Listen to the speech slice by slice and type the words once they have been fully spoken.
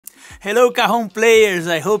Hello Cajon players,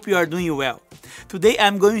 I hope you are doing well. Today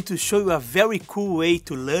I'm going to show you a very cool way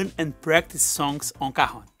to learn and practice songs on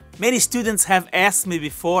Cajon. Many students have asked me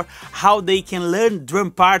before how they can learn drum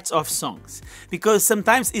parts of songs, because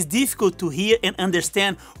sometimes it's difficult to hear and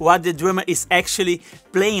understand what the drummer is actually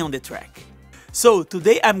playing on the track. So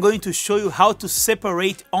today I'm going to show you how to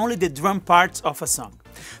separate only the drum parts of a song.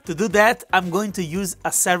 To do that, I'm going to use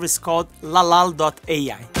a service called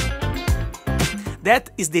LALAL.AI.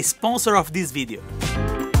 That is the sponsor of this video.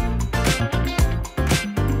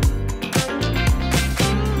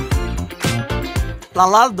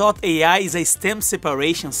 LALAL.AI is a stem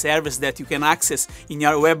separation service that you can access in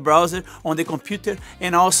your web browser, on the computer,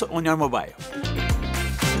 and also on your mobile.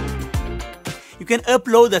 You can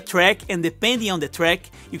upload a track, and depending on the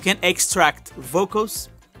track, you can extract vocals,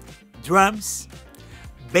 drums,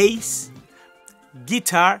 bass,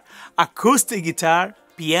 guitar, acoustic guitar,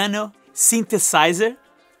 piano, synthesizer,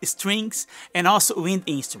 strings, and also wind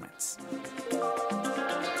instruments.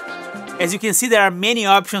 As you can see, there are many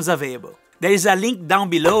options available. There is a link down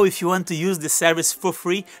below if you want to use the service for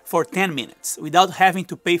free for 10 minutes without having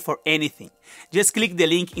to pay for anything. Just click the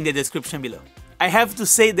link in the description below. I have to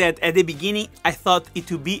say that at the beginning I thought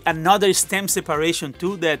it would be another stem separation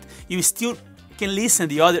tool that you still can listen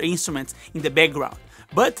to the other instruments in the background,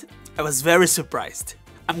 but I was very surprised.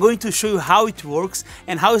 I'm going to show you how it works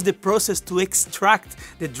and how is the process to extract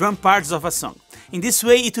the drum parts of a song. In this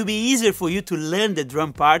way it will be easier for you to learn the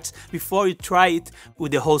drum parts before you try it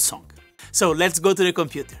with the whole song. So let's go to the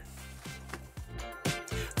computer.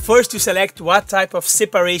 First you select what type of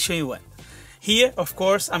separation you want. Here, of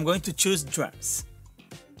course, I'm going to choose drums.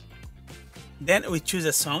 Then we choose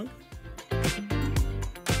a song.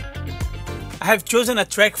 I have chosen a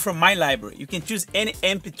track from my library. You can choose any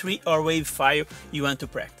MP3 or WAV file you want to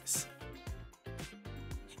practice.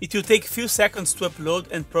 It will take a few seconds to upload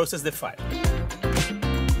and process the file.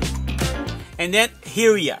 And then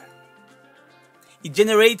here we are. It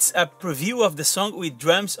generates a preview of the song with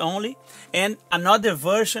drums only and another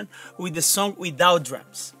version with the song without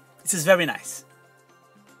drums. This is very nice.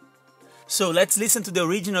 So let's listen to the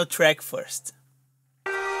original track first.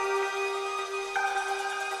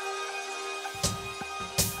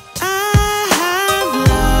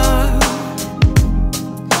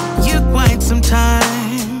 Some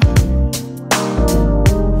time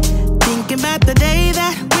thinking about the day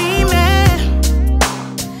that we met.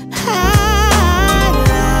 I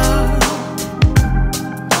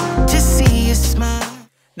love to see you smile.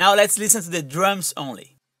 Now let's listen to the drums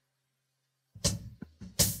only.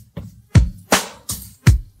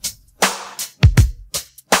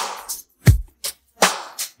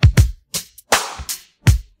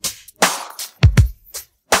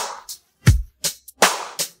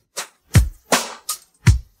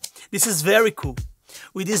 This is very cool.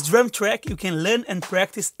 With this drum track, you can learn and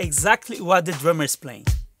practice exactly what the drummer is playing.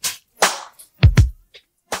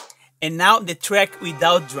 And now the track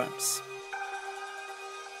without drums.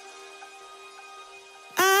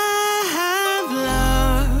 I have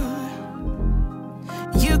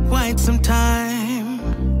loved you quite some time,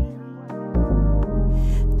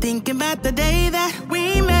 thinking about the day that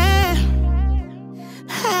we met.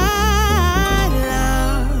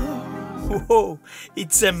 Whoa,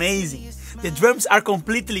 it's amazing. The drums are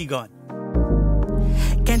completely gone.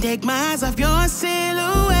 Can't take my eyes off your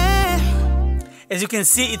silhouette. As you can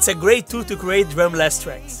see, it's a great tool to create drumless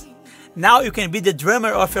tracks. Now you can be the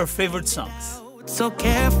drummer of your favorite songs. So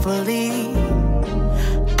carefully,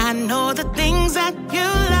 I know the things that you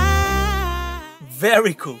like.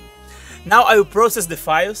 Very cool. Now I will process the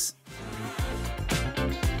files.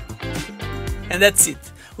 And that's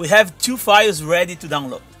it. We have two files ready to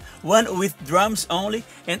download. One with drums only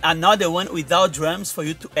and another one without drums for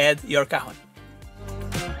you to add your cajon.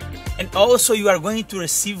 And also you are going to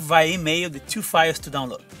receive via email the two files to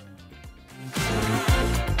download.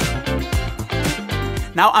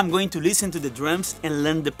 Now I'm going to listen to the drums and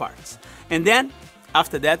learn the parts. And then,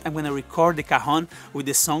 after that, I'm going to record the cajon with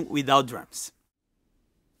the song without drums.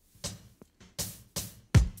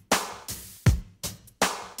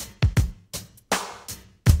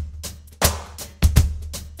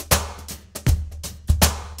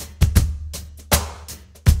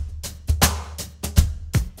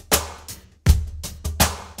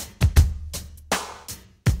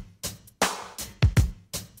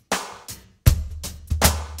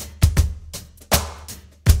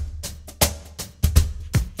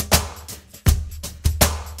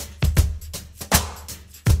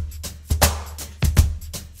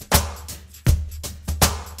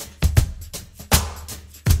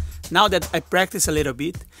 Now that I practice a little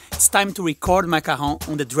bit, it's time to record my cajon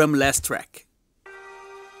on the drumless track.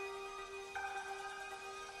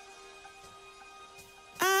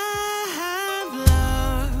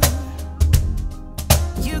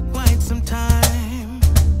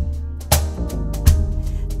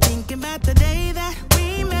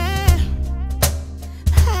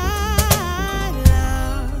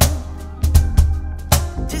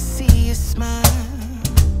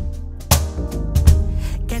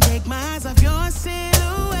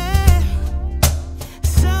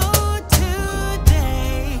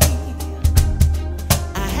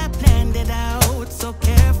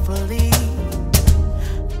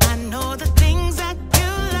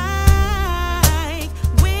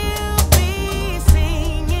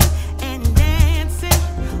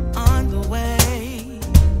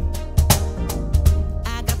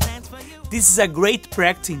 This is a great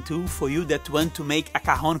practicing tool for you that want to make a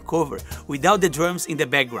cajon cover without the drums in the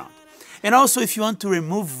background. And also if you want to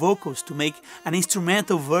remove vocals to make an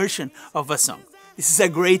instrumental version of a song. This is a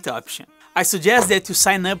great option. I suggest that you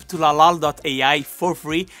sign up to LALAL.AI for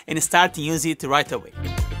free and start using it right away.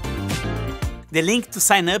 The link to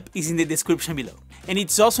sign up is in the description below. And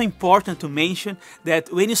it's also important to mention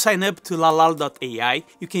that when you sign up to LALAL.AI,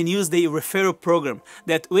 you can use the Referral Program,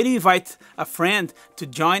 that when you invite a friend to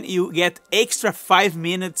join, you get extra 5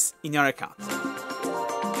 minutes in your account.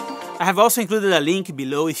 I have also included a link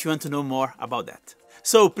below if you want to know more about that.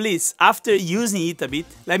 So please, after using it a bit,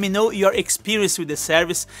 let me know your experience with the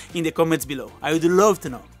service in the comments below. I would love to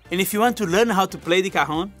know. And if you want to learn how to play the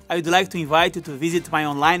cajon, I would like to invite you to visit my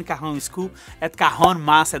online cajon school at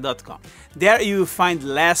cajonmaster.com. There you will find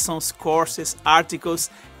lessons, courses, articles,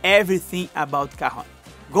 everything about cajon.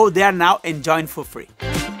 Go there now and join for free.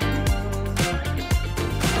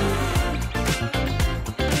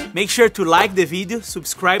 Make sure to like the video,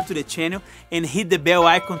 subscribe to the channel and hit the bell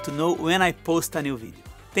icon to know when I post a new video.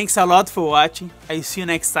 Thanks a lot for watching. I will see you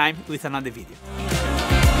next time with another video.